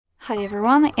Hi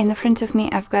everyone, in front of me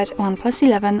I've got OnePlus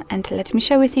 11 and let me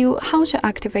share with you how to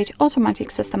activate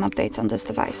automatic system updates on this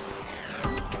device.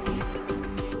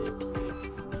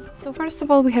 So first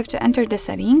of all we have to enter the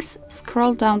settings,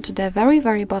 scroll down to the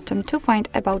very bottom to find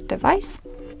about device,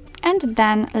 and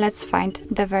then let's find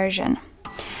the version.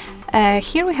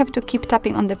 Here we have to keep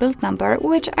tapping on the build number,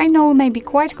 which I know may be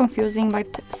quite confusing, but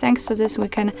thanks to this we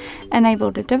can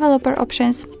enable the developer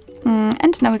options.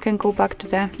 And now we can go back to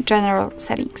the general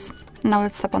settings. Now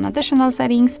let's tap on additional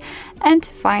settings and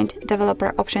find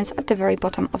developer options at the very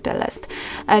bottom of the list.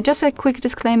 Just a quick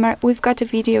disclaimer, we've got a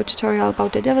video tutorial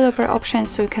about the developer options,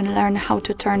 so you can learn how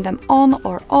to turn them on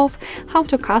or off, how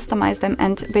to customize them,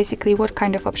 and basically what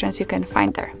kind of options you can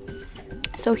find there.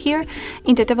 So here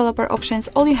in the developer options,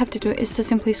 all you have to do is to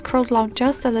simply scroll down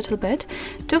just a little bit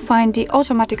to find the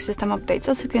automatic system updates.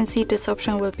 As you can see, this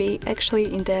option will be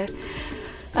actually in the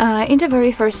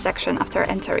very first section after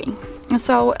entering.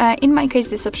 So in my case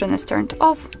this option is turned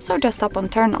off, so just tap on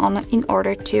turn on in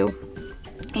order to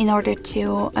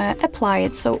apply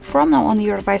it. So from now on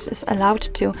your device is allowed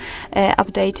to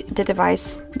update the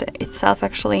device itself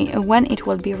actually when it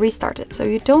will be restarted. So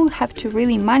you don't have to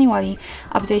really manually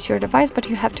update your device, but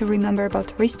you have to remember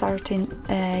about restarting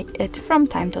it from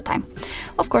time to time.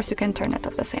 Of course you can turn it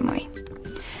off the same way.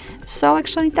 So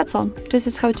actually that's all. This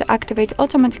is how to activate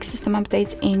automatic system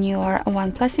updates in your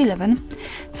OnePlus 11.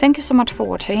 Thank you so much for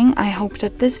watching. I hope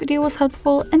that this video was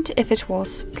helpful, and if it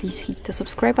was, please hit the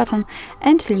subscribe button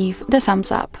and leave the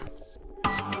thumbs up.